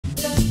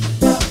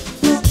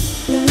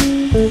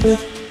Alright,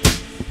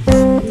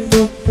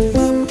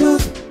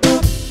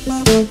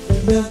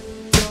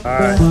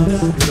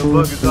 the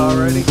bug is all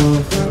ready.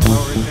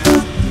 Lower it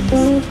down.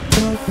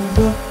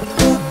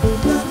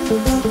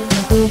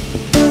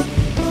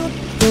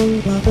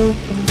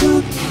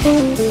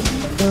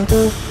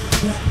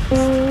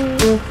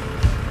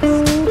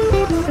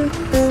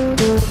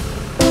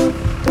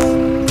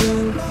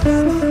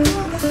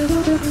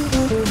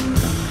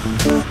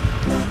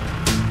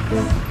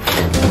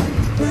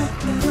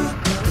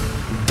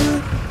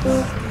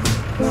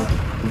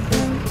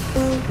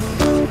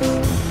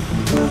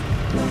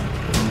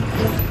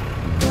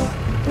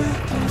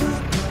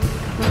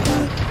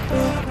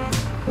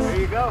 There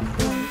you go.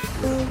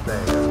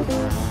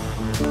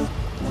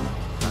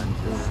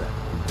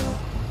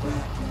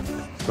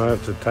 So I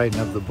have to tighten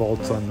up the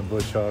bolts on the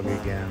bush hog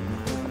again.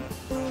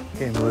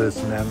 Came loose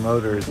and that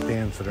motor is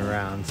dancing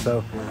around.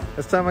 So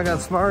this time I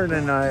got smart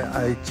and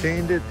I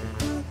chained it,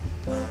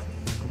 the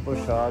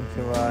bush hog,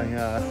 to my,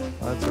 well,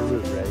 that's a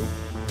root ray,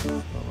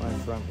 my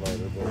front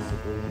loader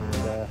basically,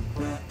 and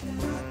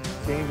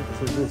chained it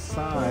to this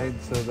side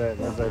so that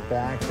as I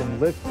backed and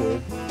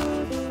lifted,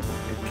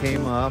 it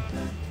came up,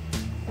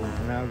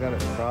 and now I've got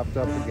it propped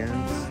up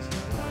against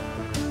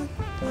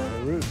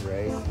the root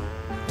ray.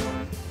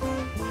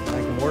 I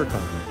can work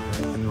on it.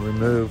 I can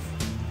remove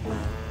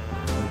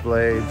the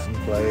blades and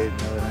blade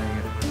and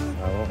everything.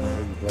 I won't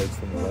remove the blades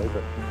from the blade,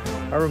 but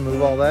I'll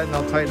remove all that and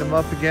I'll tighten them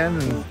up again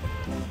and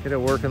get it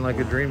working like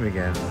a dream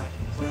again.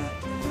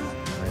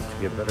 Nice to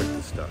get better at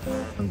this stuff.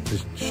 And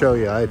just to show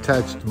you, I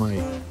attached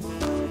my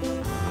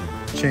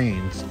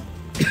chains,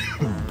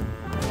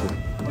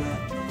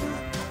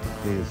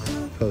 these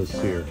posts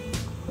here,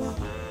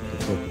 to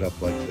flip it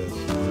up like this,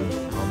 and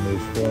then I'll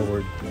move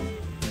forward,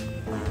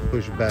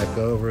 push it back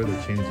over, the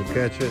chains will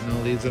catch it, and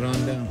I'll ease it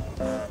on down.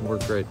 It'll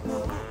work great.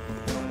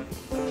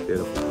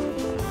 Beautiful.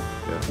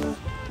 Yeah.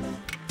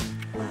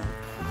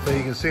 So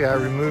you can see I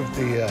removed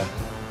the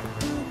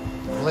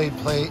blade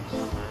plate,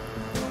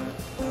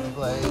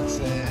 blades,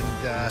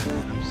 and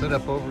I'm set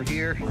up over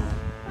here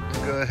to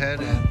go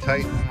ahead and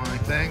tighten my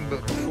thing.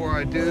 But before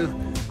I do,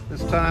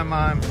 this time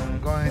I'm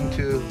going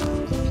to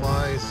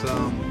apply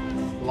some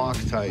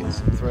Loctite,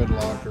 some thread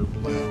locker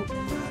blue.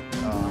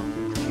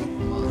 Keep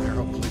them on there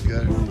hopefully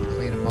good.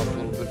 Clean them up a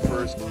little bit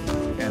first,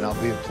 and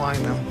I'll be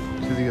applying them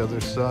to the other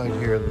side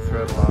here, the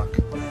thread lock,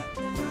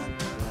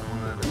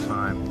 one at a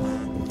time.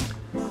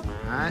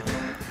 Alright,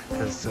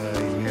 because you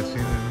may have seen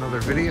in another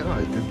video,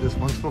 I did this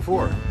once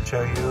before.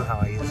 Show you how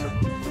I use an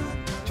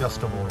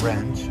adjustable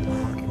wrench, a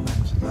monkey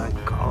wrench as I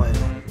call it,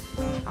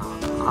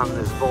 on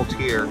this bolt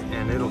here,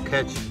 and it'll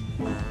catch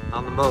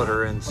on the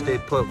motor and stay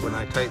put when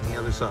I tighten the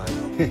other side.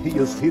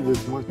 You'll see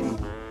this monkey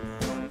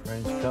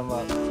wrench come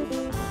up.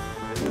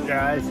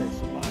 Guys, it's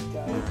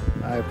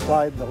Loctite. I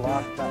applied the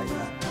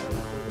Loctite.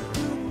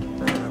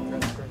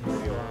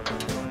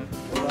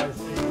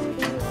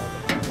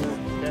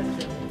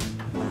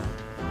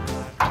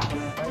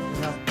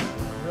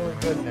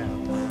 Good now.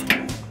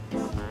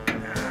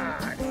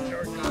 I can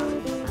work on it.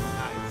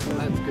 Nice. So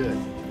that's good.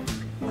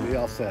 We'll be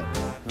all set.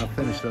 I'll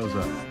finish those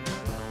up.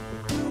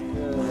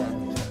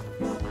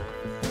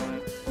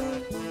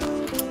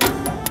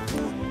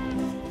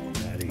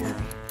 That easy.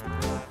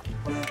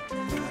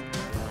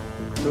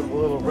 Took a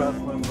little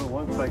wrestling, but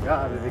once I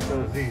got it, it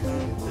goes easy.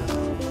 It's just a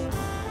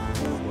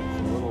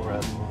little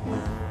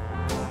wrestling.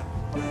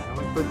 I'm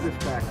going to put this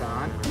back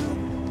on.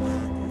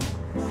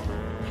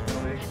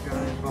 Big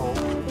giant bolt.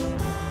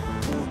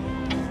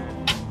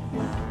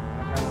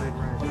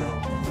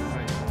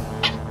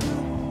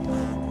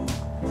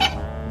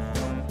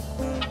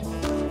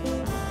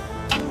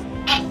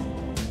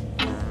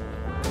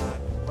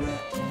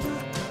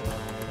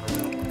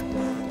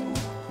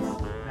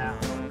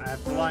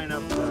 Line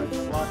up the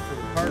slot for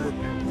the carter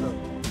pin, so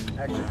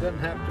actually it doesn't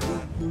have to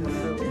be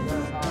necessarily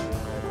that hot,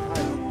 that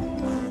tight.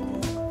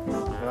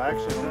 So I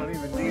actually don't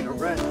even need a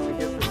wrench to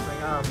get this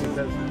thing on,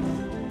 because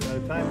by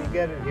the time you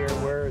get it here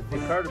where the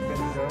carter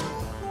pin goes,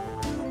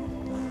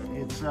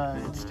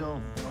 it's still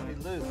plenty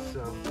loose.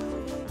 So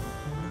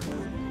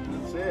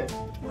that's it.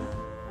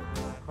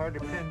 Carter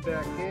pin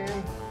back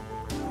in.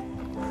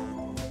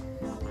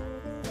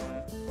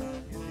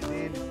 Use your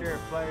handy pair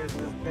of pliers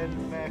to pin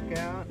it back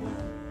out.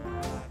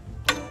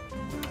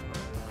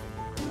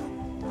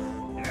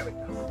 There we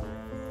go.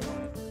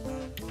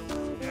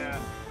 Yeah.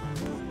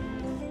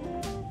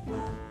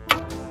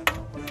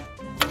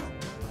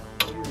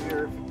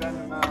 Easier if you bend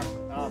them out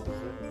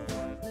opposite.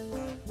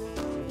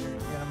 Easier to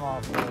get them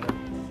off later.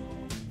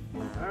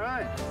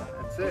 Alright,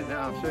 that's it. Now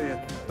I'll show you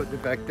putting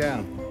it back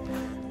down.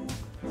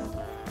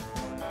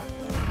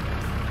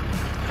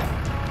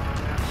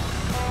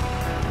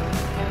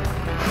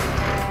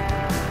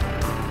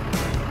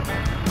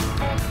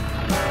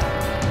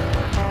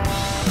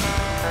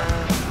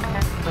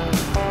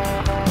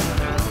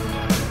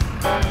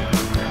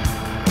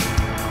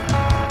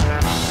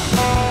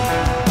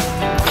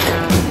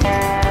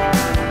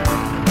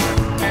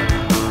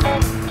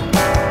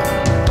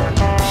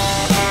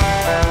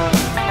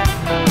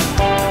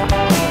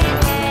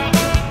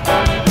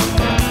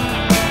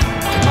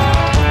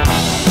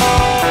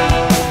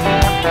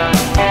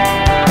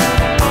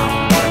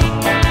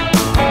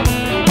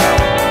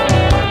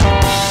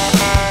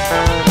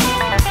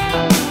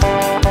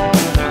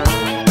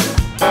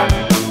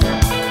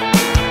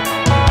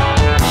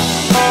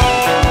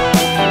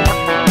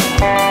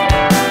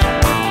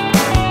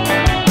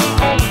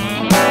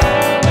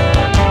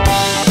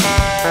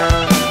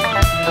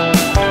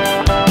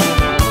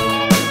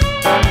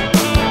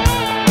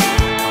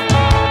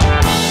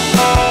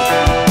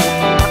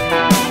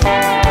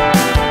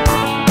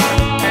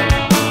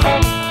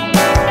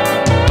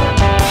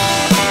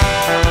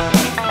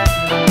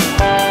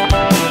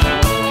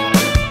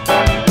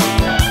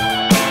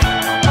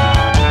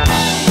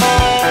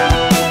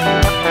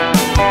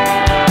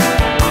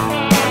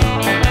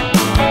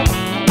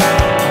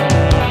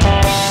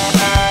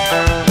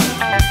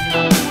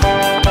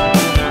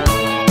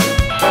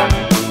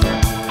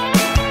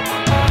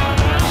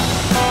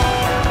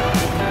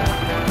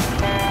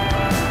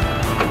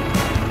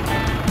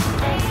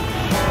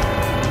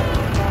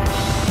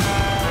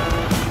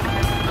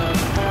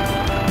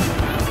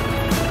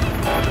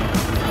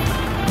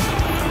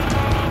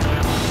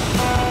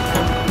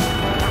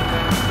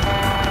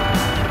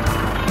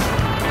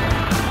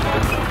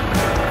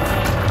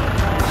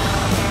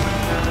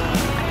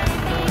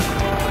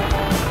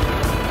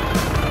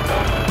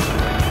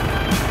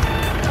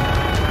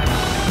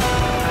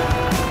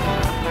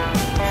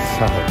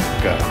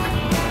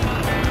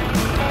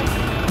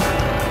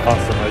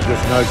 Awesome, I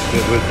just nudged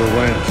it with the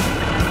winch.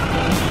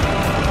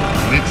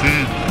 And it's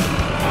in.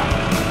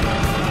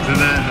 It's in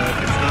that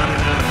hook. It's not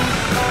enough.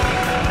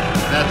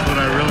 That's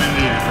what I really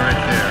needed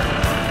right there.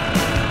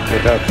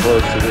 Look how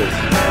close it is.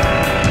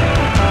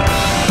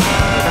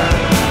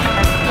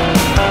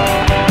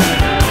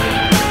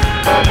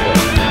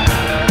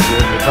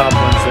 The top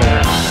one's in.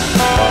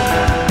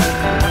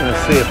 I'm going to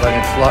see if I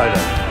can slide a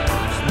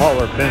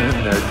smaller pin in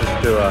there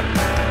just to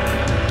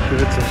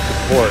give it some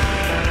support.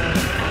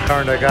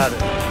 Darn, I got it.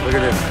 Look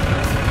at this.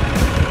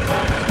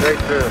 Straight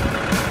through.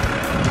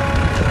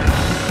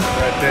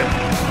 Right there.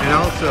 And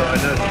also, I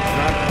know it's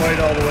not quite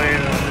all the way in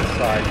on this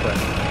side, but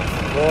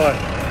boy,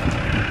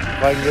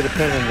 if I can get a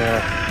pin in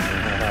there.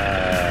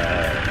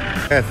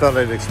 I thought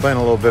I'd explain a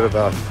little bit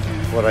about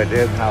what I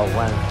did and how it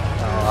went.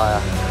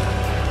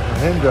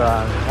 Mahindra,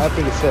 I'm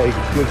happy to say,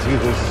 gives you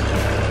this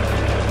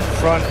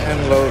front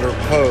end loader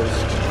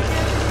post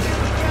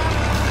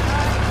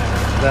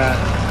that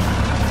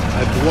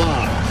I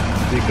blocked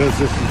because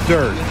this is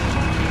dirt,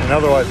 and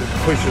otherwise it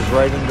pushes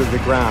right into the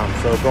ground.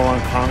 So go on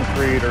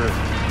concrete or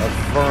a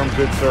firm,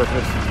 good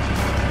surface.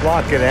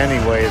 Block it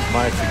anyway is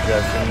my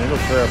suggestion.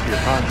 It'll clear up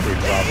your concrete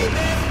probably.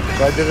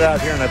 So I did it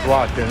out here and I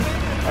blocked it.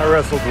 I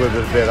wrestled with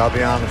it a bit, I'll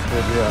be honest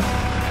with you.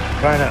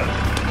 Kind of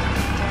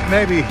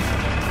maybe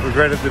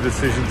regretted the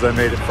decisions I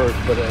made at first,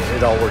 but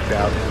it all worked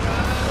out.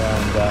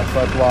 And so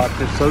I blocked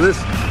it. So this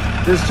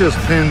just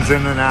pins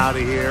in and out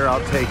of here.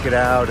 I'll take it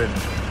out and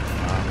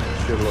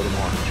shoot a little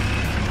more.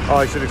 Oh,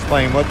 I should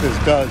explain what this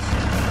does.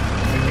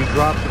 When you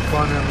drop the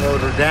front end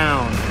loader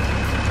down,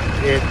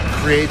 it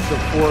creates a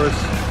force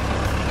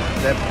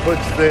that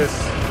puts this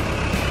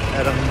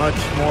at a much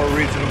more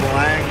reasonable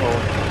angle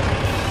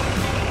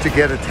to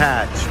get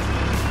attached.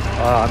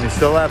 You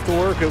still have to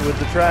work it with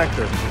the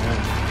tractor. And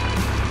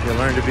you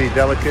learn to be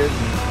delicate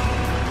and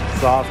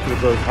soft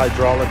with those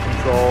hydraulic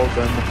controls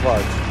and the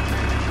clutch.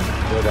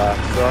 But,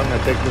 so I'm going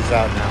to take this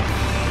out now.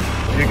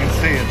 You can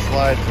see it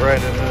slides right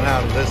in and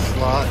out of this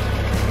slot.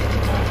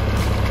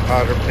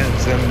 Cotter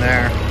pins in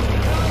there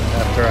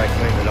after I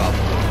clean it off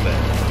a little bit.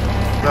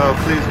 So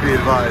please be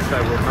advised,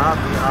 I will not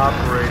be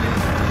operating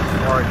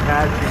or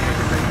attaching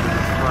anything to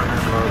this front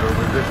end loader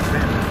with this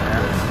pin in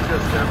there. It's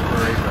just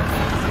temporary, but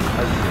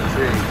as you can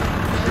see,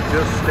 it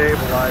just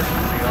stabilizes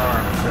the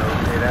arm, so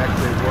it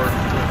actually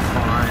works just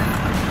fine.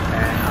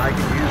 And I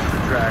can use the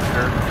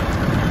tractor,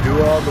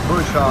 do all the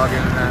bush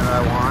hogging that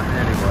I want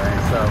anyway,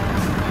 so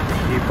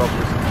keep up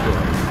with some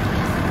chores.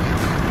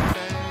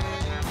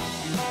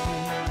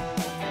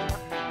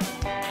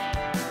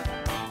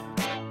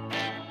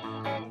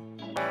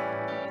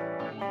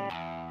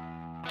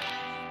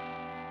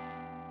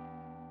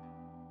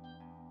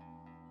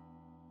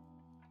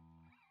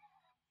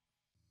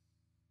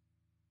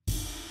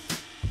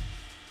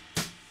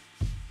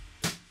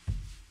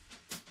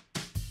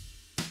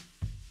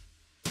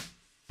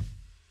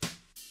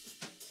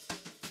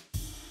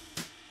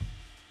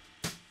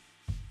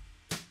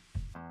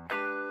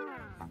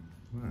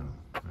 Well,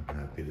 I'm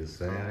happy to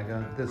say I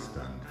got this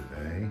done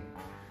today.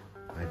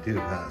 I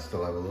do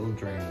still have a little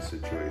drain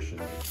situation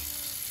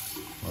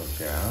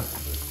worked out,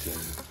 but you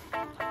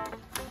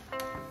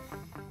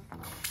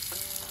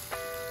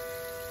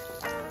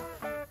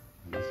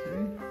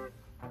see?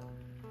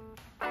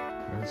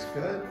 Looks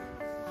good.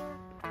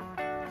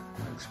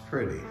 Looks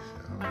pretty, so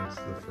that's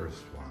the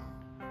first one.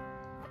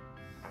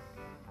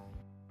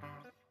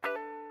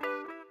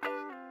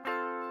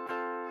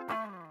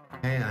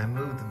 Hey, I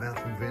moved the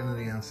bathroom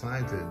vanity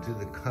outside to do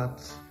the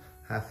cuts,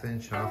 1/2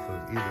 inch off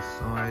of either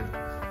side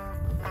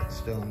of that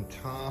stone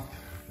top.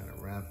 Got it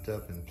wrapped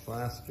up in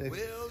plastic.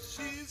 Taped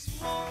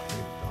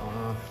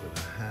off with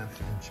a 1/2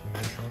 inch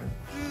measurement.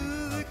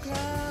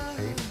 Outside with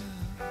tape.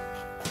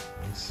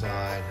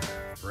 Inside,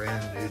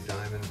 brand new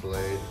diamond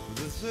blade on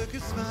the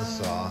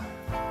saw.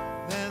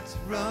 That's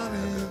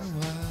running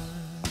wild.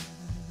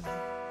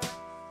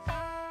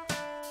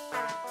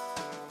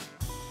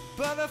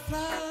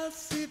 Butterflies,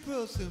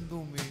 zebras, and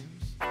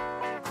boomings,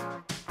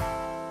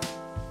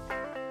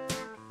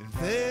 and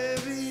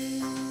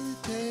fairy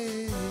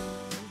tales.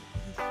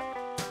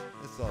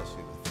 That's all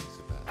she thinks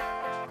about.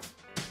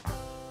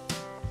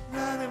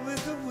 Riding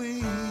with the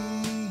wind.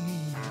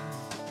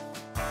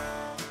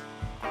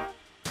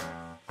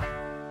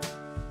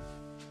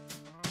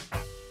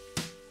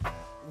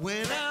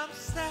 When I'm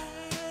sad,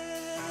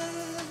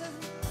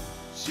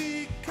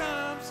 she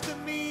comes to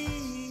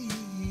me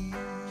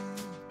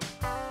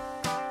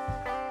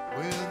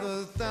with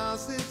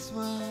 1,000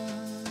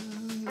 smiles.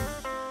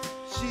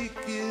 She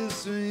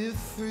gives me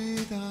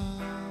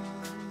freedom.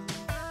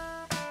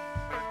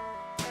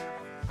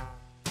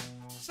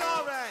 It's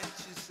alright,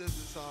 she says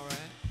it's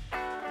alright.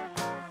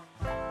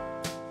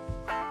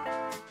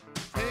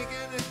 Take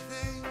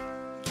anything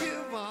you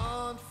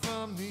want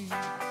from me.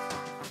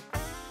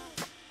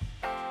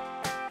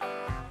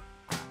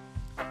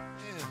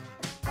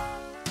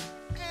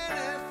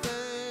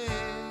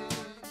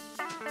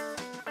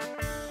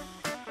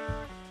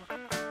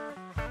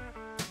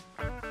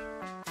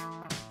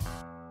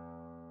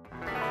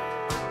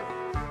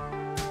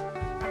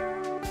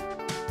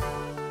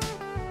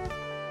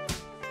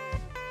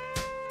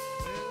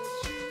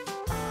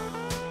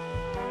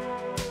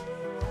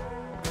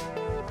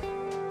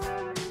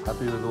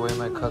 Happy with the way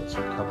my cuts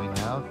are coming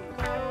out.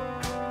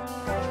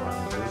 On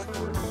the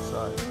baseboard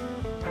inside.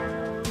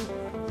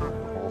 The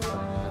whole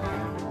thing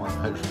in one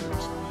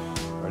measurement.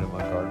 Right on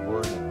my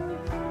cardboard and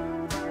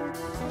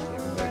take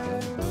them back in,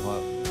 put them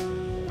up.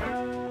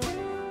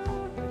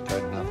 They're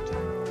tight enough to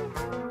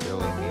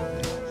barely need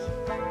nails.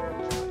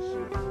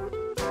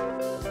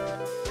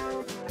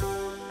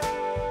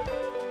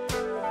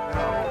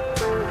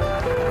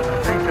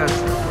 I think that's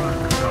the front.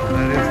 No,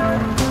 that is the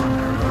front.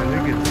 I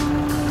think it's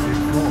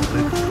full.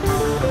 It's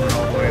coming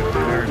all the way up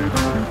there now.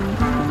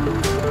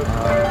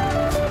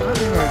 I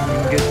think I can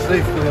get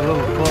safely a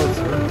little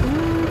closer.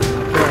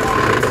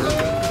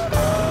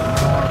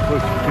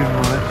 Push too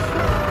much.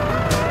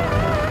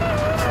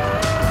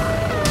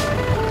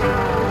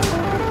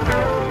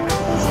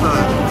 It's the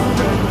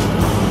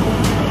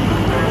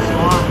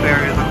swamp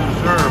area, the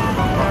preserve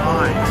from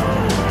behind.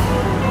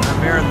 I'm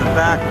here in the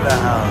back of the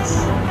house.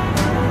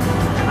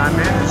 And I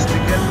managed to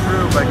get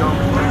through by going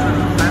closer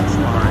to the fence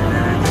line,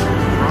 and it's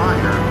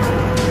drier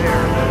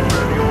there than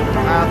where the old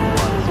path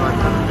was, so I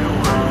found a new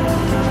one.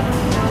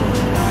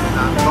 And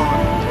I'm going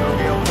to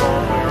be able to go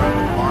all the way around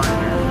the barn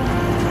there.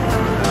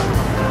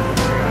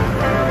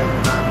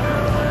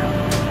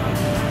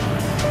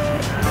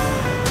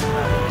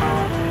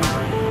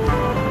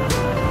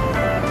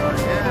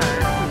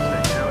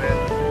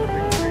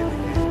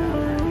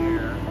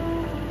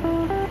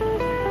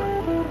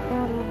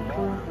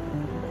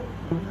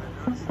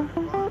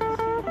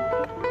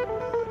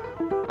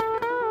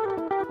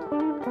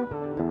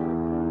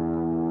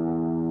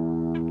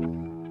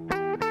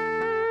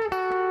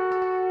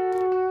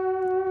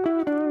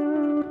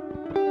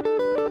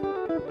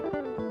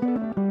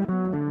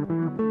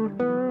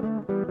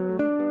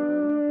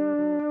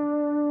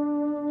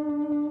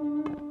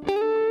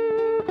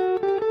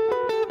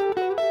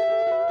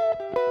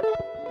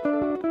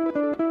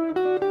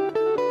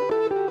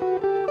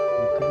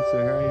 So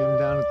here I am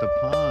down at the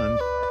pond.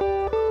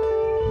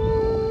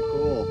 Pretty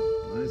cool.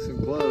 Nice and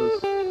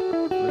close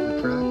with the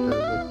tractor,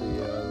 but the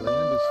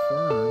land is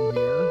firm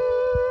here.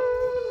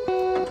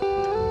 You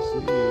can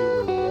see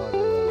where the water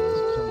level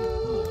is coming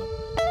up.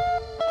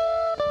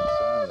 And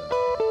some of the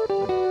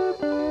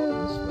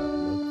this that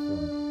look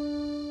from,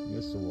 I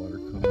guess the water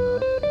coming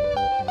up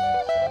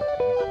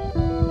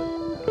from the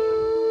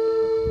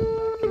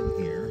back in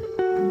here.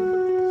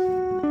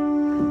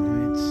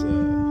 And it's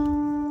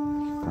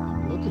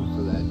I'm looking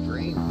for that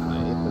drain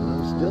pipe, and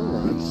I'm still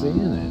not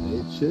seeing it.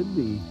 It should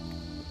be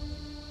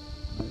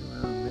right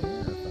around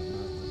there, if I'm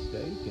not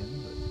mistaken.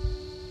 But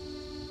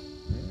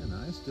man,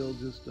 I still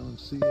just don't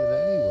see it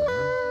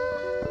anywhere.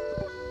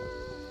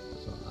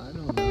 So I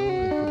don't know if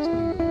it's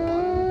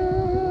underwater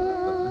or what,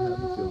 but I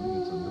have a feeling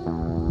it's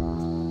underwater.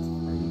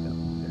 There you go.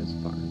 There's the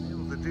barn. I'm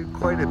able to do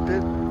quite a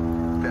bit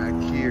back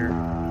here,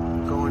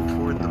 going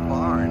toward the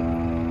barn.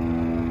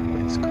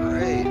 It's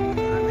great.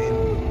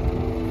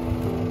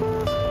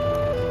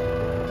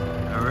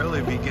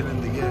 Really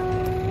beginning to get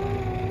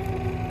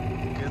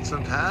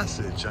some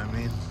passage. I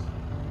mean,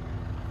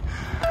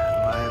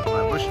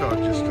 my bush dog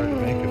just started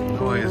making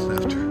noise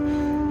after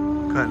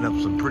cutting up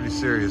some pretty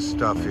serious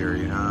stuff here.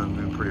 You know, I've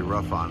been pretty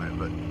rough on it,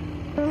 but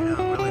you know,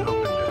 I'm really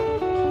hoping to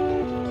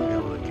be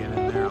able to get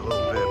in there a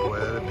little bit. Boy,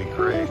 that'd be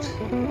great.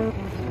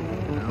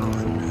 You know,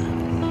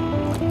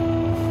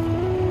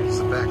 it's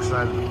the back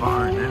side of the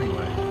barn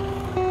anyway.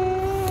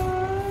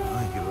 I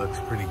think it looks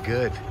pretty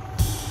good.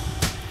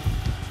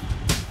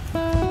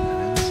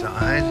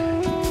 Inside.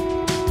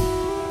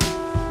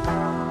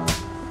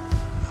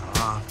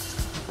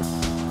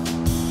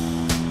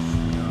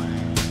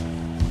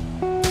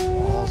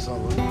 Walls all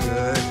look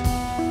good.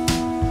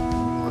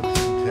 Looks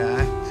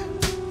intact.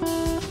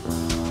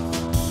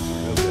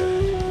 Real good.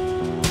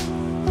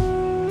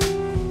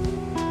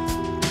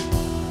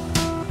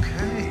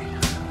 Okay.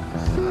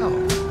 So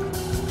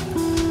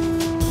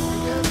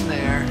we're getting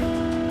there.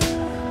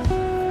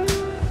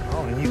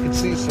 Oh, and you can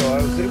see, so I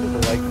was able to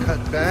like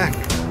cut back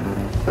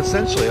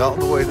essentially all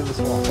the way to the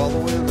swamp, all the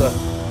way to the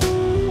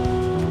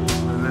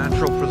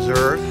natural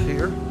preserve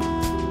here.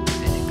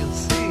 And you can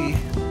see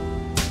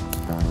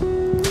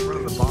in front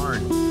of the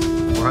barn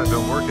where I've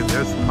been working.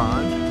 There's the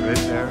pond right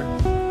there.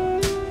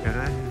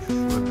 Okay,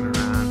 just looking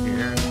around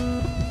here. You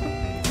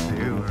can see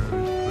where it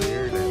was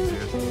cleared, and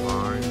there's the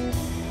barn.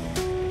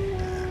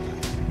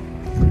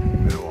 And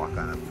I'm gonna walk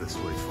on up this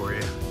way for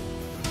you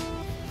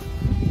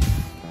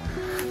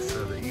so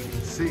that you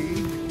can see.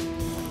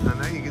 And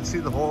now you can see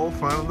the whole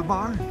front of the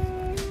barn.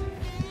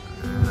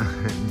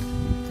 And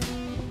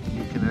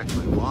you can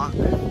actually walk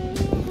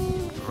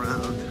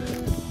around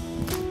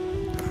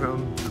from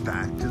the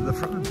back to the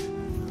front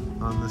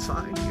on the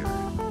side here.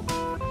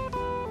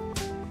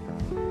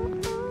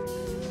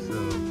 So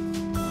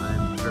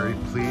I'm very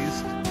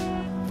pleased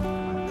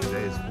with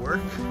today's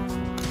work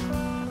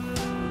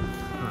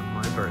on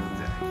my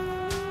birthday.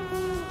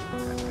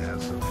 Got to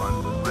have some fun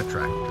with my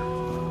tractor.